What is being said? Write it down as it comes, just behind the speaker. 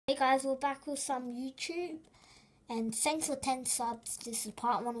guys, we're back with some YouTube, and thanks for 10 subs. This is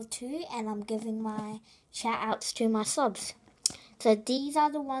part 1 of 2, and I'm giving my shout outs to my subs. So these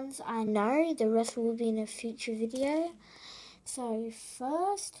are the ones I know, the rest will be in a future video. So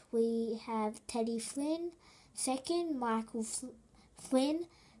first we have Teddy Flynn, second Michael Flynn,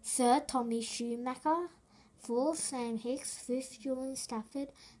 third Tommy Schumacher, fourth Sam Hicks, fifth Julian Stafford,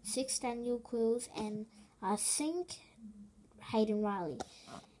 sixth Daniel Quills, and I think Hayden Riley.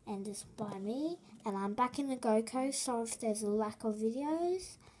 And this by me, and I'm back in the GoCo, so if there's a lack of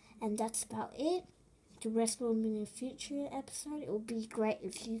videos, and that's about it. The rest will be in a future episode. It would be great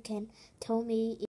if you can tell me